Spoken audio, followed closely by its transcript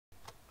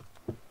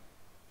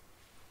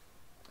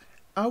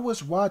I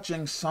was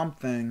watching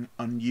something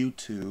on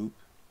YouTube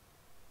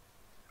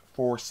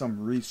for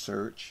some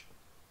research,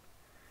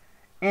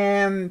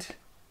 and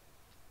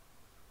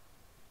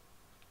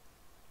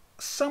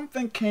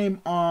something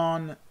came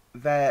on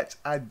that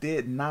I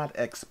did not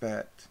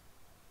expect.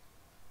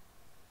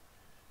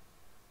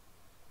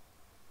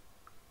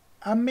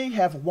 I may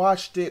have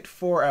watched it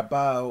for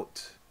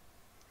about,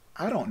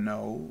 I don't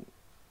know,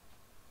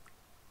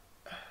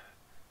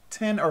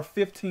 10 or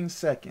 15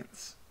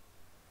 seconds.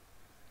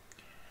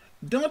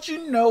 Don't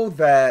you know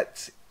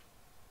that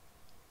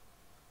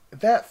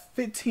that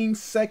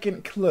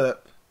 15-second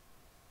clip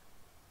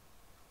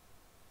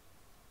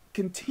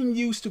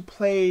continues to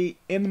play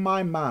in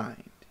my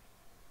mind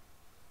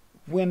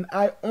when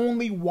I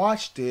only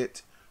watched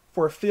it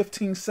for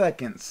 15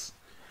 seconds?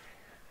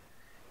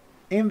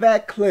 In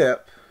that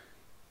clip,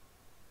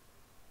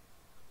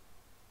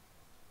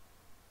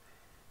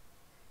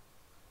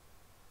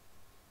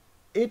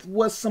 it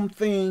was some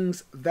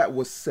things that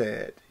was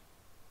said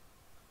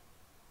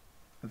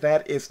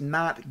that is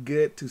not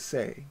good to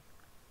say.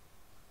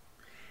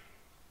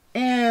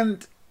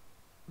 And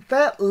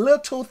that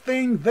little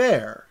thing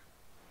there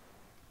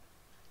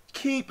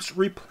keeps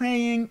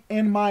replaying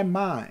in my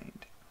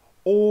mind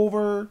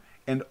over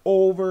and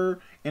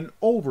over and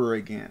over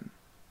again.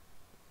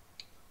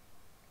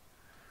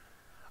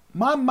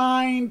 My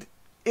mind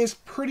is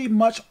pretty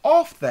much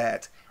off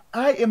that.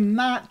 I am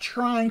not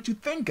trying to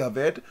think of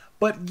it,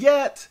 but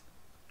yet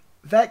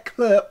that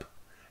clip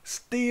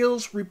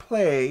still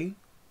replay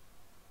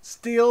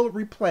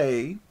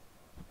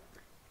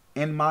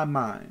in my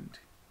mind.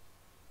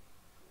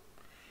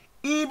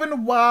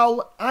 Even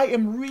while I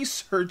am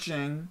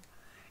researching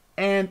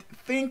and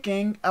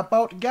thinking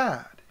about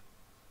God.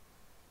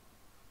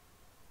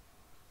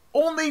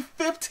 Only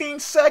 15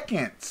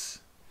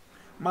 seconds.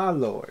 My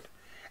Lord.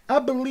 I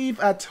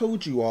believe I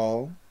told you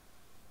all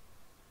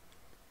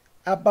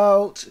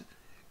about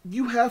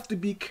you have to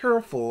be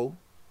careful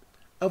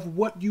of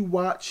what you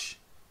watch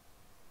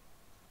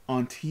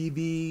on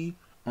TV,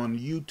 on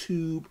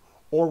YouTube,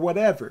 or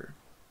whatever.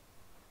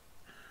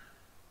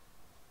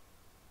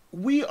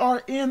 We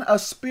are in a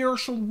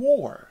spiritual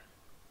war.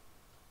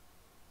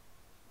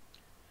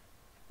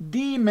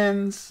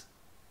 Demons,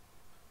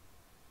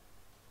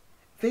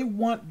 they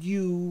want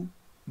you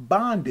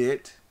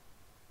bonded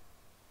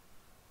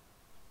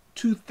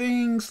to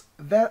things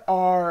that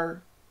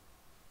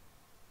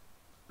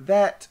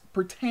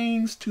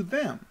pertains to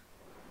them.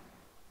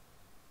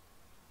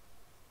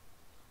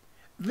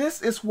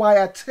 This is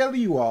why I tell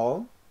you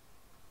all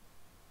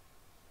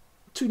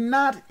to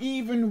not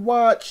even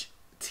watch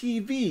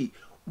TV.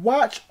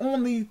 Watch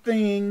only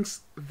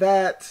things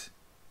that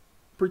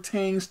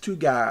pertains to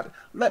God.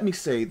 Let me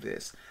say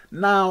this.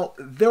 Now,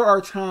 there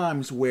are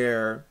times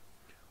where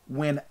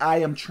when I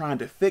am trying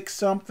to fix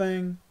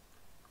something,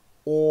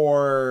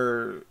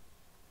 or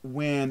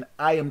when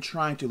I am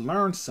trying to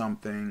learn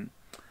something,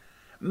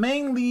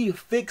 mainly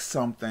fix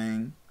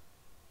something,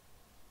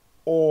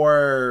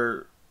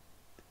 or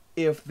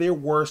if there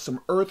were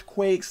some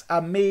earthquakes, I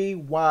may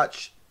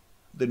watch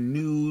the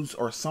news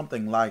or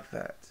something like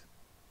that.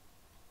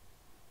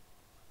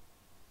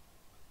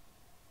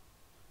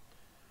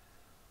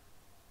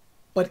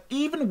 But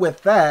even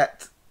with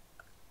that,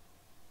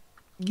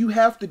 you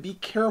have to be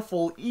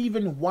careful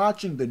even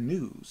watching the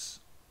news.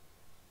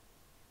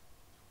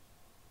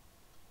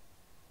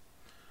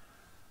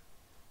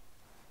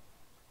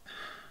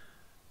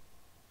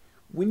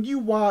 When you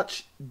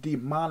watch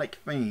demonic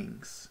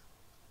things,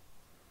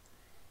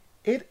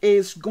 it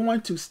is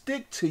going to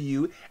stick to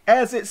you,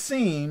 as it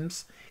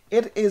seems,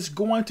 it is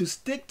going to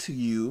stick to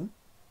you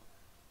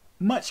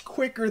much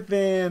quicker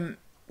than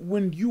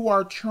when you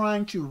are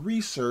trying to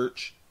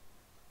research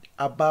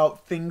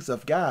about things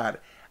of God.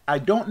 I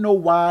don't know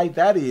why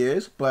that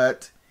is,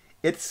 but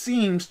it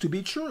seems to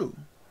be true.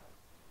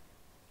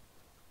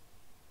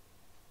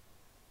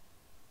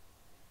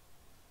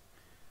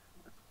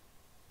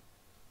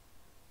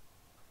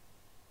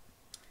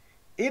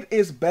 It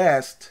is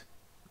best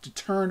to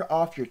turn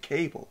off your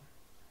cable.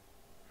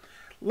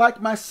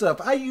 Like myself,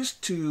 I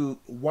used to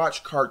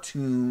watch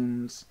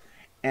cartoons,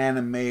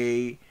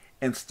 anime,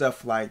 and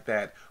stuff like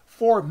that.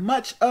 For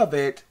much of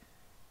it,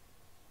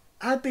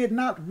 I did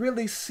not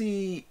really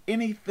see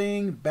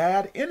anything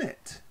bad in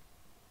it.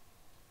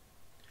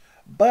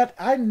 But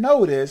I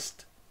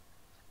noticed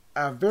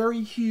a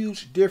very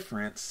huge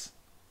difference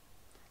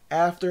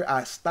after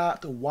I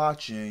stopped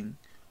watching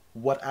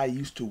what I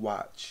used to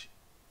watch.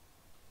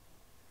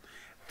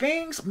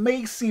 Things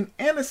may seem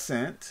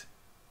innocent.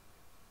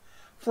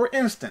 For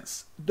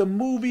instance, the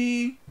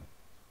movie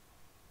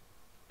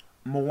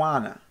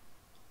Moana.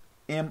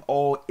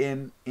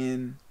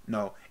 M-O-A-N-A.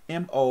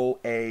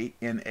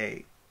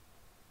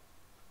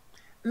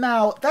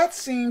 Now, that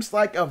seems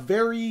like a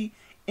very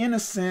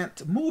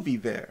innocent movie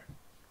there.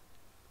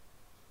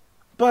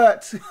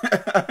 But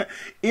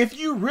if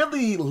you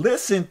really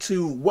listen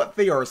to what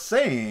they are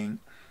saying,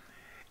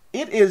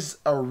 it is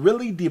a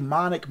really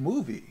demonic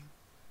movie.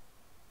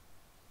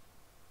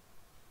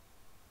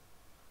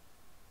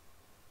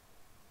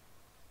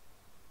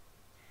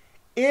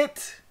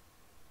 it,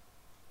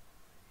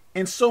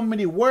 in so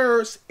many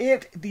words,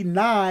 it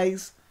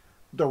denies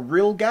the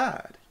real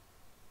God,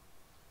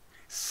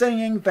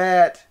 saying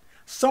that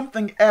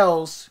something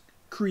else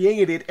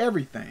created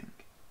everything.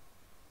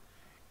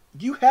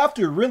 You have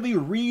to really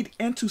read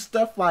into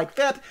stuff like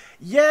that.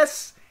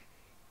 Yes,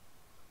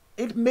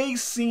 it may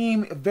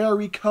seem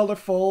very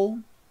colorful,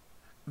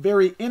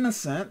 very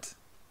innocent,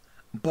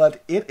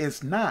 but it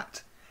is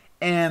not.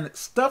 And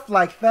stuff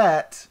like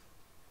that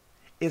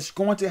is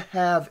going to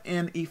have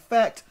an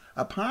effect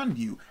upon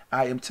you,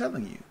 I am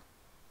telling you.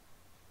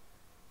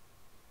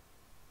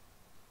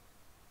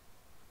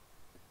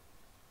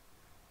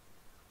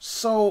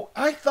 So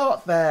I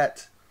thought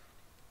that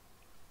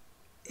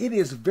it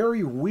is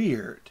very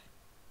weird.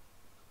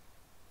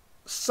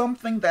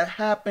 Something that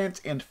happens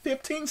in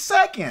 15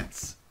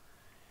 seconds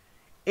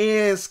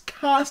is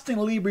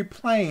constantly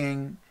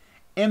replaying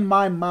in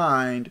my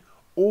mind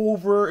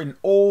over and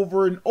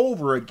over and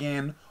over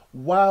again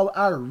while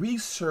I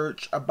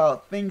research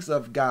about things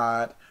of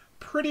God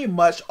pretty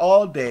much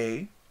all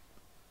day.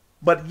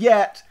 But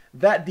yet,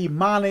 that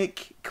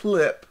demonic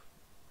clip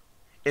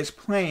is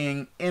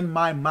playing in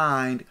my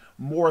mind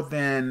more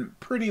than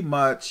pretty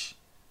much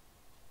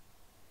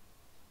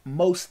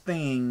most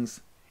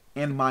things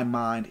in my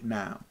mind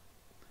now.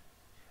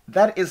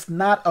 That is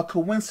not a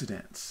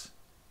coincidence.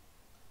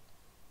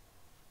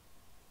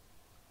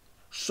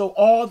 So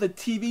all the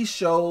TV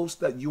shows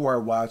that you are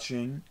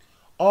watching,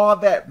 all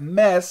that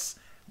mess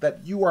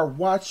that you are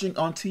watching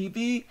on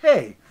TV,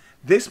 hey,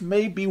 this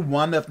may be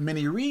one of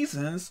many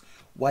reasons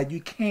why you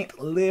can't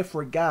live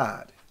for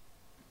God.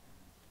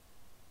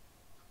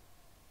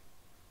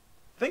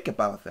 Think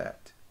about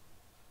that.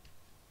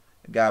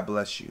 God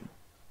bless you.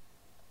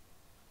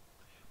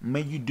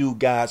 May you do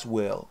God's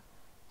will.